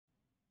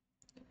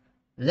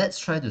Let's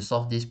try to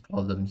solve this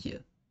problem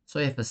here. So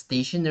if a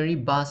stationary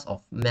bus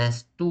of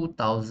mass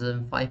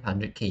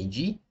 2500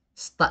 kg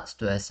starts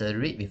to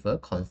accelerate with a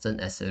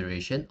constant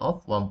acceleration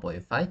of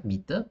 1.5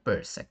 meter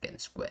per second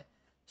square.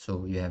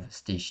 So you have a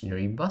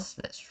stationary bus.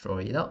 Let's draw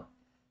it out.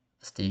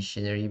 A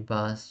stationary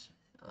bus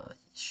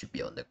should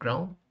be on the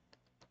ground.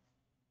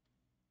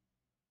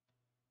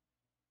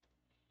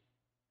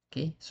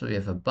 Okay, so you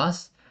have a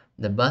bus.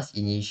 The bus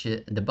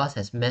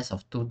has mass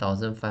of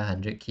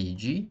 2500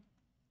 kg.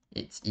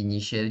 It's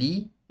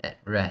initially at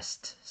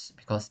rest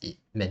because it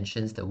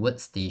mentions the word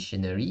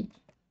stationary.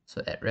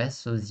 So at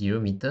rest, so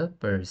 0 meter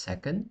per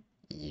second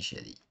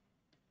initially.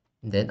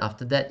 Then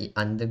after that, it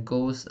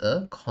undergoes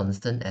a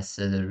constant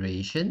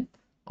acceleration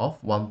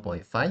of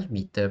 1.5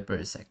 meter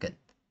per second.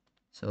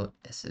 So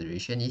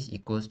acceleration is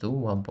equals to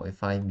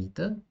 1.5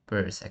 meter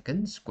per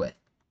second squared.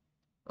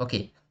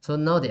 Okay, so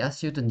now they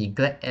ask you to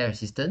neglect air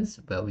resistance.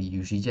 Well, we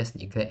usually just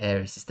neglect air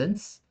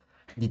resistance.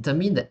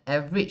 Determine the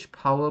average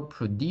power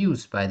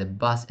produced by the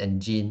bus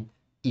engine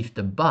if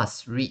the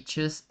bus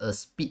reaches a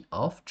speed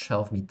of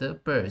 12 meter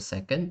per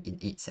second in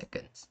 8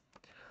 seconds.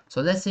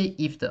 So let's say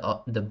if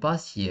the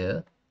bus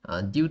here,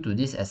 due to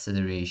this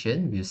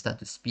acceleration, will start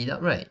to speed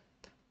up, right?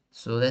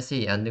 So let's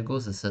say it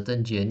undergoes a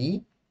certain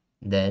journey,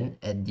 then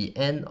at the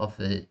end of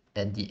the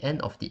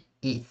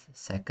 8th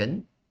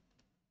second,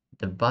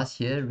 the bus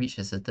here reach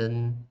a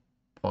certain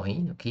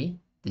point. Okay,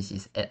 this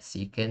is at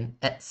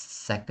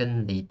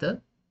second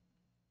later.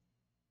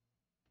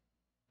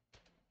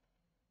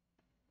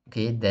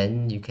 Okay,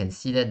 then you can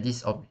see that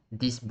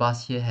this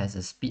bus here has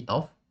a speed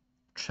of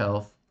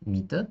 12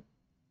 meter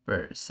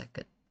per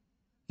second.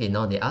 Okay,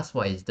 now they ask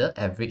what is the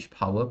average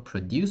power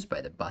produced by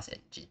the bus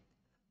engine.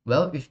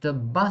 Well, if the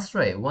bus,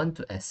 right, want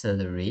to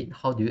accelerate,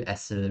 how do you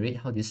accelerate?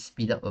 How do you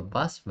speed up a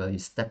bus? Well, you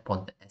step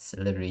on the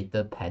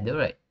accelerator pedal,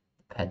 right?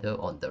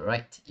 Pedal on the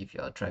right. If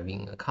you're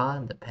driving a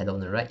car, the pedal on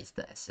the right is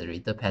the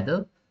accelerator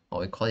pedal, or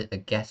we call it the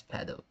gas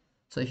pedal.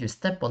 So if you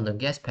step on the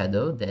gas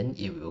pedal, then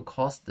it will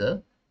cause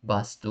the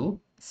bus to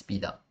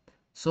speed up.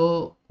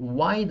 So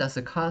why does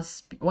the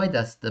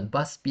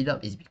bus speed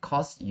up? Is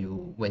because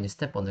when you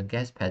step on the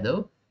gas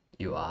pedal,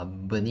 you are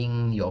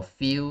burning your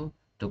fuel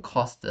to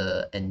cause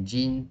the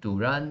engine to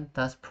run,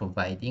 thus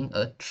providing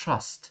a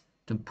thrust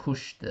to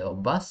push the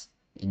bus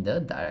in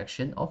the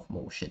direction of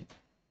motion.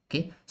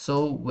 Okay,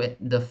 so when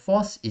the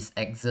force is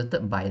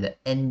exerted by the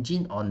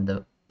engine on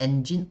the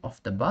engine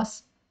of the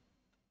bus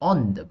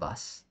on the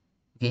bus.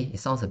 Okay, it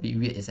sounds a bit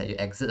weird. It's like you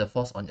exert the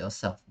force on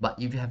yourself, but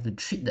if you have to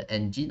treat the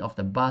engine of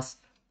the bus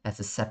as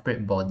a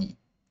separate body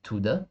to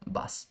the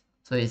bus,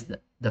 so it's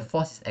the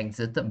force is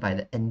exerted by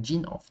the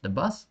engine of the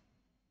bus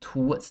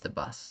towards the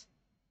bus,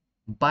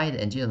 by the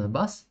engine of the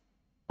bus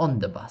on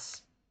the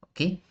bus.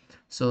 Okay,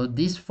 so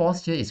this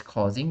force here is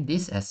causing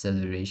this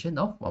acceleration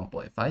of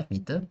 1.5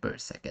 meter per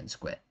second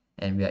squared,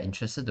 and we are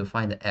interested to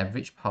find the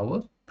average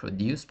power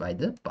produced by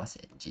the bus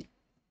engine.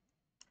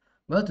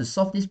 Well, to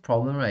solve this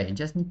problem, right, you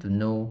just need to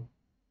know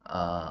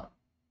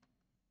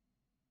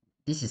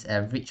this is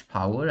average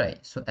power, right?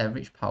 So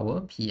average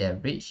power, P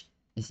average,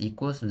 is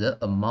equals to the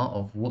amount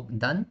of work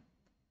done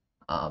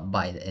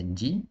by the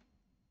engine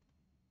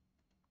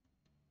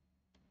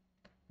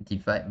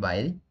divided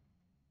by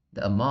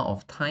the amount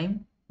of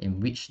time in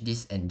which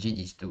this engine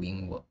is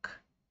doing work.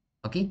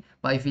 Okay,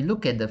 but if you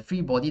look at the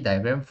free body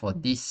diagram for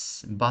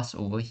this bus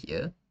over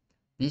here,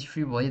 this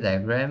free body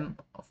diagram,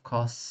 of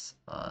course,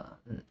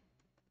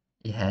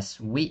 it has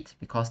weight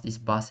because this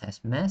bus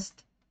has mass,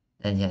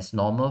 and it has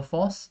normal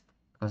force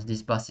because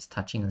this bus is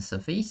touching a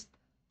surface.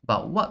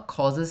 But what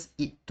causes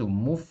it to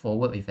move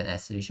forward with an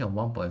acceleration of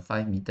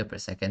 1.5 meter per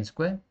second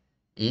square?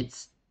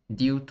 It's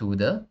due to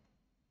the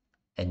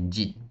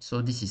engine.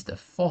 So this is the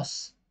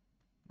force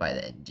by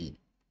the engine.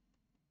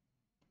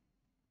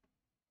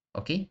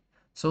 Okay,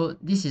 so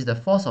this is the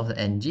force of the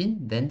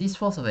engine. Then this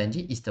force of the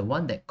engine is the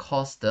one that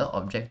caused the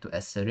object to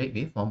accelerate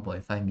with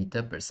 1.5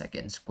 meter per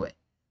second squared.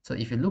 So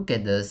if you look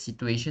at the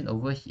situation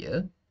over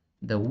here,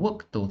 the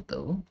work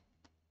total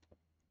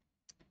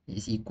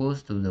is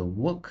equals to the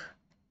work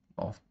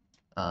of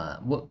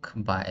work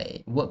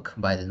by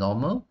the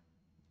normal,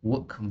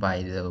 work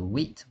by the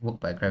weight, work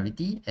by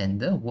gravity, and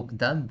the work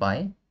done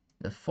by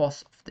the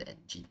force of the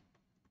engine.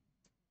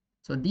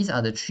 So these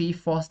are the three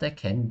forces that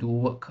can do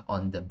work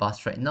on the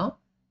bus right now.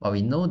 But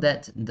we know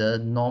that the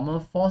normal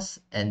force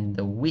and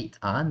the weight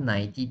are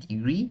 90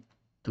 degree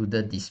to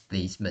the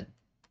displacement,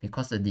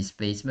 because the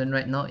displacement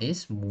right now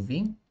is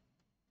moving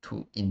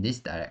in this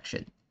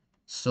direction.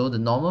 So the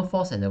normal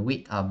force and the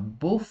weight are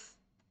both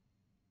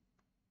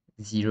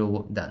zero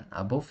work done,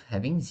 are both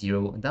having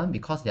zero work done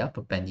because they are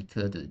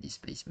perpendicular to the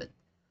displacement.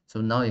 So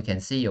now you can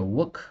say your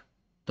work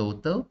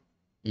total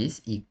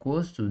is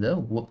equals to the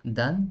work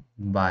done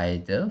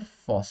by the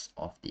force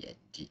of the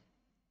engine.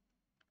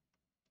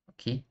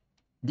 Okay,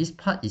 this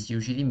part is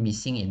usually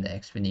missing in the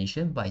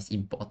explanation, but it's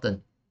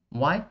important.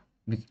 Why?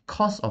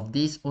 Because of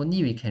this,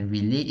 only we can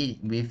relate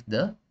it with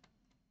the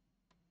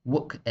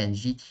work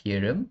energy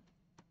theorem,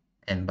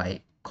 and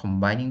by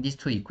combining these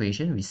two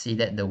equations, we say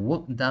that the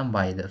work done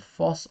by the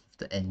force of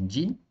the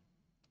engine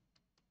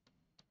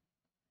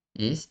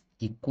is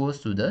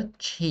equals to the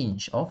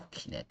change of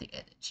kinetic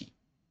energy.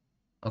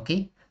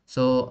 Okay,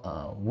 so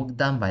work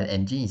done by the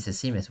engine is the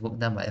same as work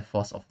done by the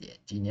force of the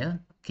engine. Yeah.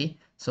 Okay,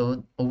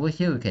 so over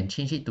here we can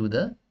change it to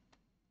the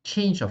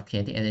change of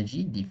kinetic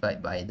energy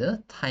divided by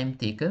the time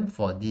taken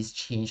for this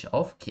change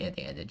of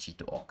kinetic energy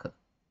to occur.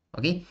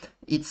 Okay,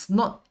 it's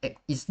not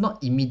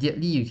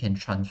immediately you can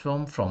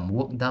transform from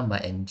work done by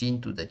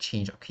engine to the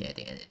change of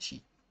kinetic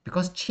energy,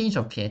 because change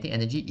of kinetic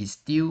energy is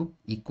still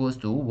equals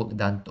to work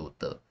done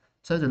total.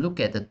 So to look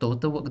at the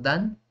total work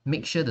done,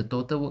 make sure the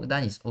total work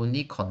done is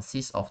only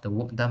consists of the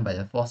work done by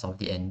the force of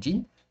the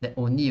engine. Then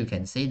only you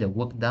can say the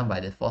work done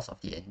by the force of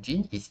the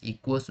engine is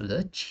equals to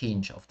the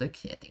change of the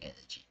kinetic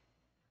energy.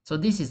 So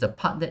this is the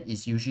part that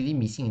is usually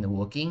missing in the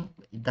working.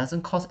 It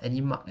doesn't cost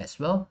any mark as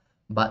well,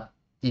 but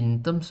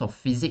in terms of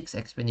physics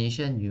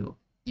explanation, you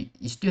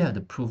still have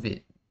to prove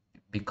it,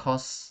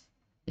 because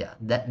yeah,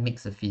 that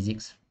makes the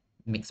physics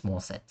makes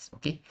more sense.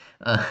 Okay,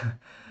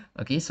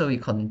 okay, so we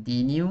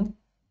continue.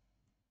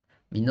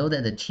 We know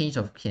that the change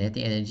of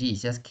kinetic energy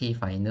is just K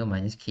final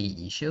minus K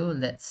initial.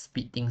 Let's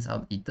speed things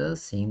up a little,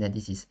 saying that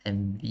this is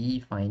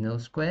mv final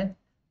square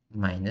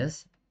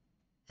minus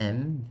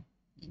m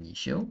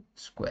initial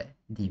square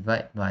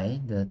divided by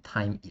the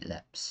time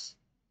elapsed.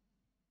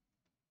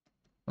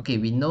 Okay,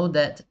 we know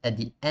that at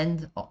the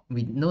end of,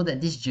 we know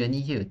that this journey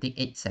here will take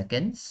 8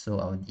 seconds, so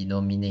our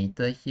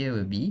denominator here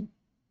will be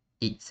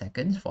 8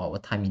 seconds for our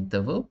time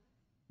interval.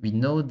 We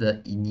know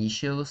the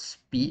initial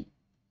speed,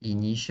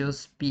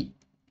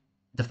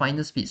 the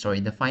final speed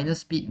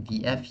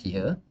Vf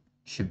here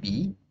should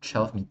be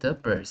 12 meter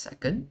per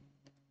second,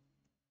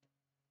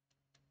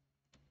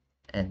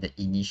 and the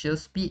initial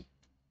speed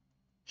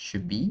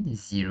should be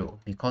 0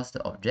 because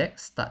the object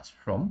starts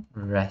from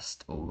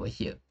rest over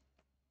here.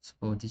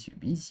 So this should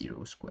be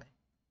 0 square.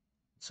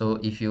 So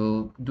if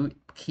you do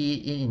key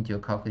in into your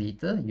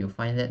calculator, you'll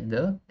find that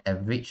the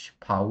average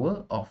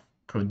power of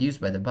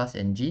produced by the bus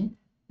engine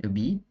will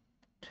be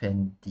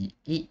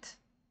 28.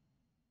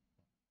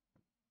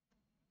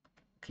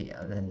 Okay,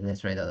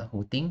 let's write out the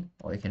whole thing,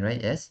 or you can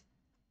write as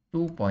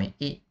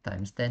 2.8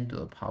 times 10 to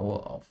the power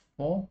of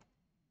 4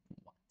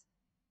 watt.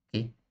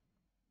 Okay,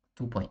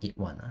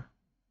 2.81.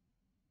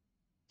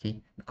 Okay,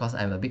 because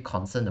I'm a bit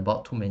concerned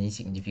about too many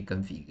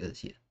significant figures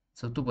here.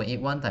 So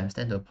 2.81 times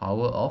 10 to the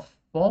power of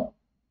 4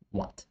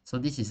 watt. So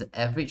this is the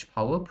average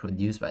power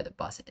produced by the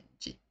bus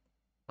engine.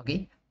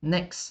 Okay,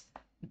 next,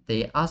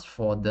 they ask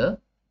for the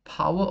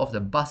power of the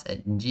bus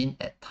engine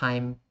at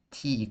time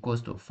t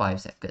equals to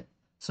 5 seconds.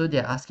 So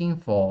they're asking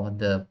for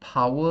the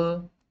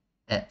power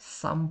at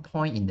some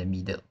point in the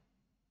middle.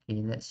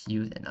 Okay, let's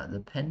use another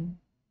pen.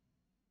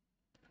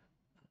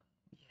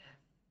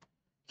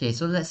 Okay,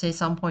 so let's say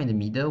some point in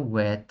the middle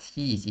where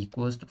t is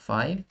equals to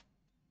 5.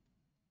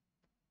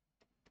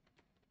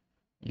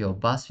 Your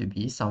bus will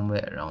be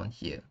somewhere around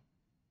here.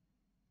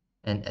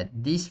 And at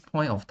this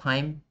point of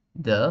time,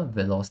 the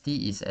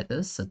velocity is at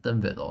a certain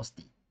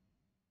velocity.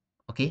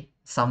 Okay,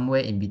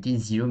 somewhere in between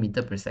 0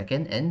 meter per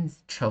second and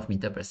 12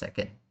 meter per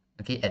second.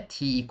 Okay, at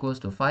t equals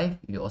to 5,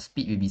 your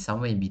speed will be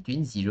somewhere in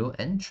between 0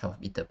 and 12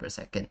 meter per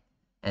second.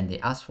 And they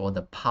ask for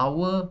the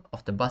power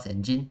of the bus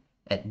engine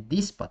at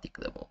this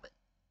particular moment.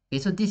 Okay,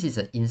 so this is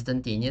an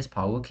instantaneous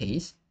power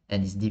case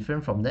and it's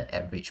different from the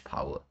average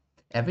power.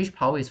 Average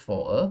power is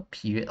for a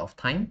period of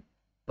time,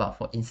 but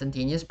for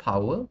instantaneous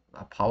power,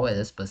 power at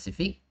a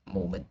specific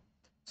moment.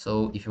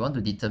 So if you want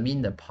to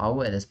determine the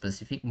power at a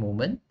specific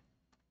moment,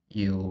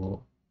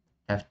 you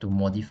have to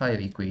modify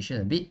your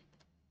equation a bit.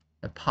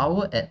 The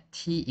power at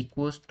t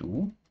equals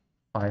to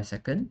 5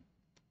 seconds.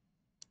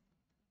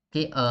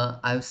 Okay,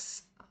 I'll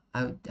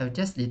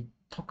just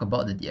talk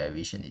about the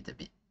derivation a little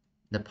bit.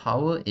 The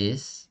power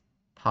is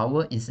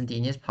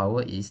instantaneous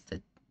power is the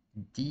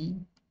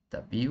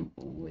dw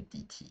over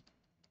dt.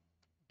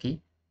 Okay,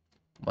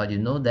 but you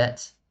know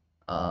that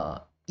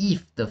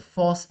if the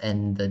force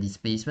and the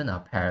displacement are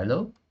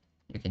parallel,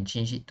 you can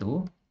change it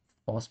to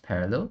force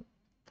parallel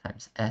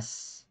times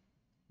s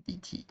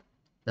dt.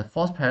 The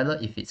force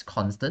parallel, if it's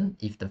constant,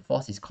 if the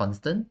force is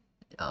constant,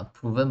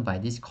 proven by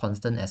this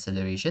constant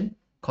acceleration.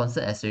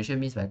 Constant acceleration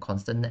means by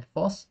constant net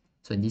force.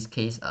 So in this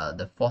case,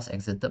 the force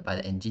exerted by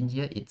the engine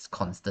here, it's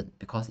constant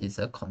because it's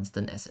a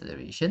constant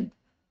acceleration.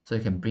 So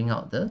you can bring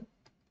out the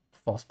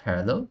force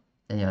parallel,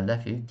 then you're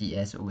left with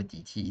ds over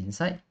dt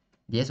inside.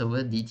 ds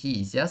over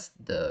dt is just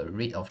the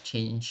rate of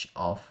change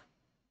of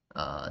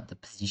the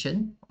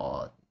position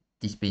or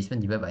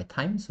displacement divided by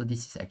time. So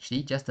this is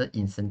actually just the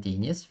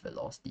instantaneous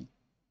velocity.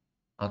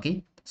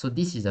 Okay, so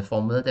this is the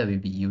formula that we'll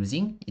be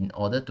using in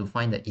order to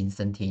find the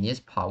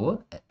instantaneous power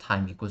at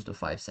time equals to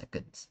 5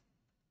 seconds.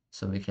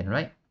 So we can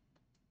write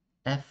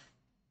F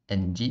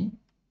engine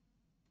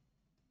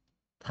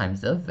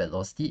times the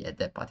velocity at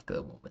that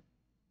particular moment.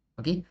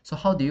 Okay, so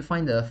how do you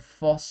find the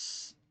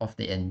force of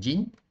the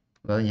engine?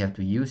 Well, you have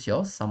to use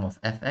your sum of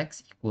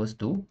Fx equals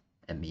to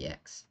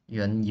max.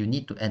 You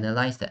need to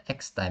analyze the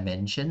x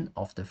dimension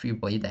of the free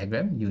body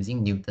diagram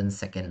using Newton's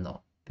second law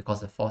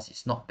because the force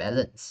is not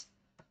balanced.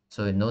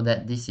 So you know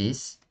that this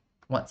is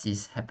what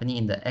is happening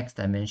in the x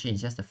dimension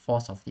is just the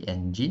force of the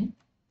engine,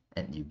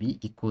 and it will be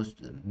equals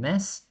to the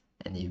mass,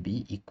 and it will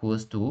be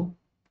equals to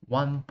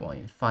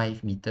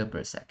 1.5 meter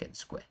per second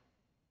square.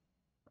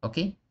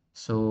 Okay,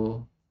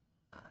 so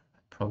I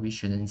probably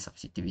shouldn't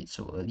substitute it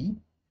so early.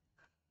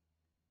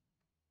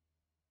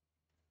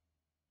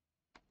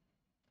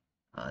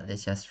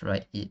 Let's just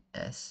write it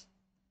as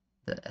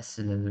the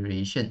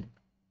acceleration.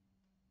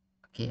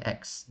 Okay,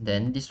 x.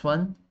 Then this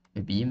one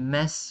will be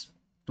mass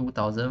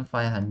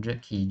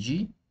 2500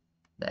 kg.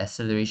 The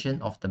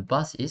acceleration of the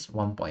bus is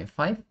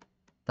 1.5.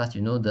 Thus,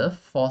 you know the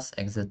force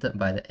exerted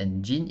by the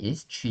engine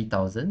is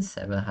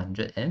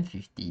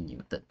 3750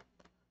 Newton.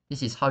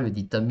 This is how you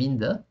determine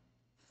the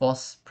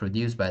force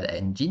produced by the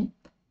engine.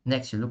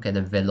 Next, you look at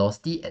the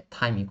velocity at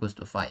time equals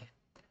to 5.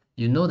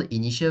 You know the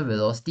initial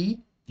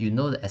velocity, you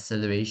know the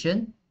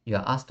acceleration, you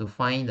are asked to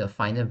find the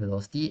final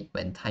velocity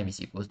when time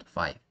is equals to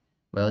 5.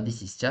 Well,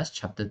 this is just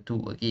chapter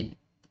 2 again.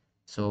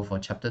 So for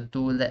chapter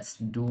 2, let's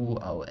do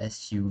our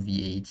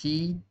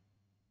SUVAT.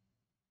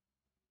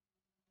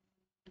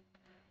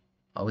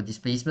 Our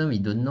displacement we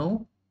don't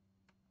know.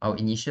 Our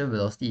initial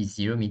velocity is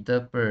 0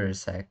 meter per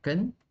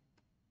second.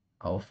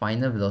 Our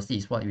final velocity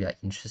is what we are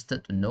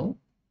interested to know.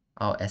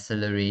 Our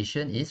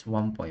acceleration is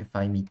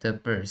 1.5 meter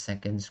per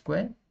second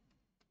squared.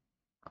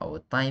 Our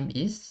time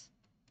is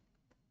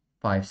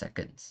 5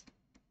 seconds.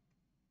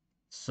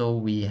 So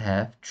we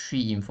have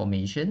 3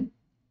 information,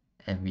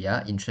 and we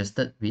are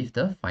interested with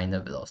the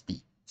final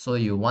velocity. So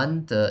you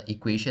want the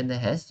equation that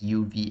has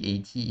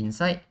uvat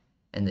inside,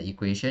 and the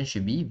equation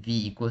should be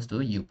v equals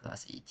to u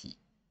plus at.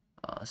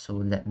 So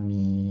let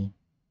me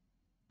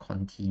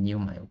continue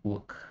my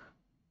work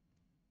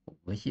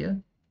over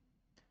here.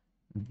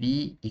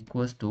 V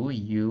equals to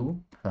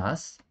u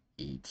plus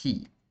at.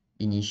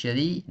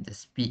 Initially, the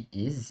speed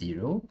is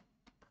 0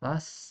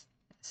 plus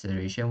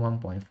acceleration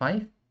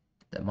 1.5,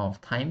 the amount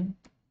of time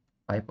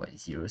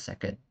 5.0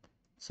 second.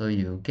 So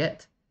you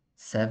get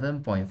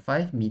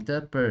 7.5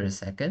 meter per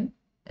second,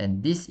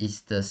 and this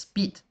is the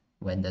speed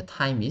when the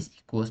time is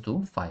equals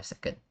to 5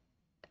 seconds.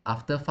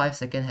 After 5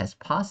 seconds has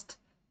passed,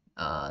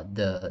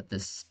 the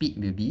speed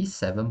will be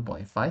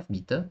 7.5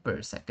 meter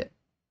per second.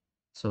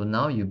 So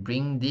now you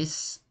bring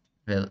this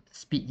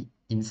speed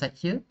inside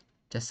here,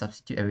 just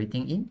substitute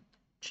everything in,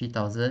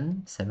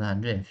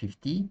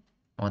 3750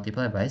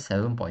 multiplied by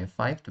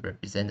 7.5 to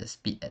represent the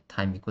speed at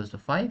time equals to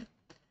 5.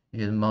 If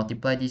you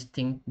multiply these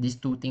two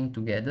things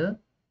together,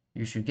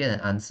 you should get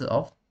an answer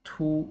of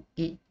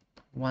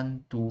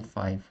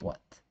 28125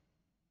 watt.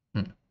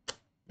 I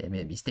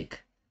made a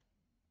mistake.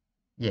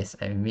 Yes,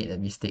 I made a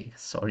mistake.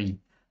 Sorry.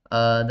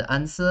 The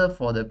answer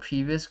for the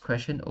previous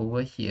question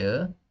over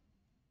here,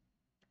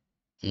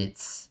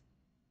 it's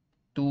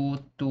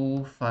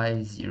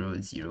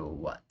 22500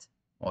 watt,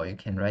 or you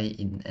can write it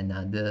in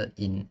another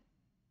in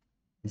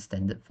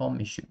standard form.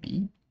 It should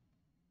be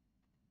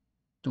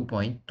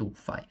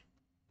 2.25.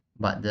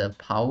 But the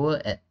power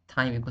at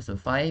time equals to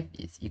 5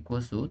 is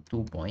equals to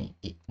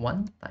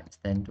 2.81 times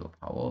 10 to the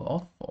power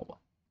of 4 watt.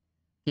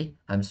 Okay,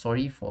 I'm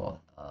sorry for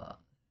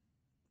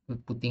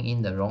putting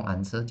in the wrong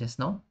answer just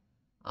now.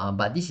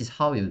 But this is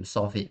how you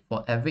solve it.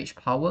 For average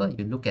power,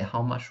 you look at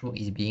how much work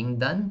is being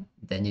done,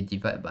 then you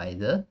divide by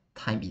the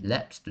time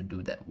elapsed to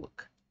do that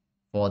work.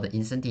 For the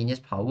instantaneous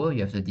power,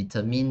 you have to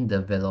determine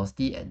the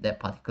velocity at that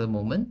particular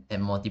moment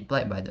and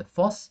multiply it by the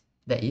force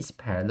that is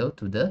parallel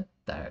to the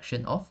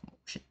direction of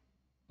motion.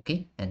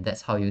 Okay, and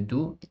that's how you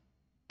do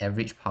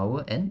average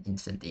power and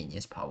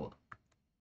instantaneous power.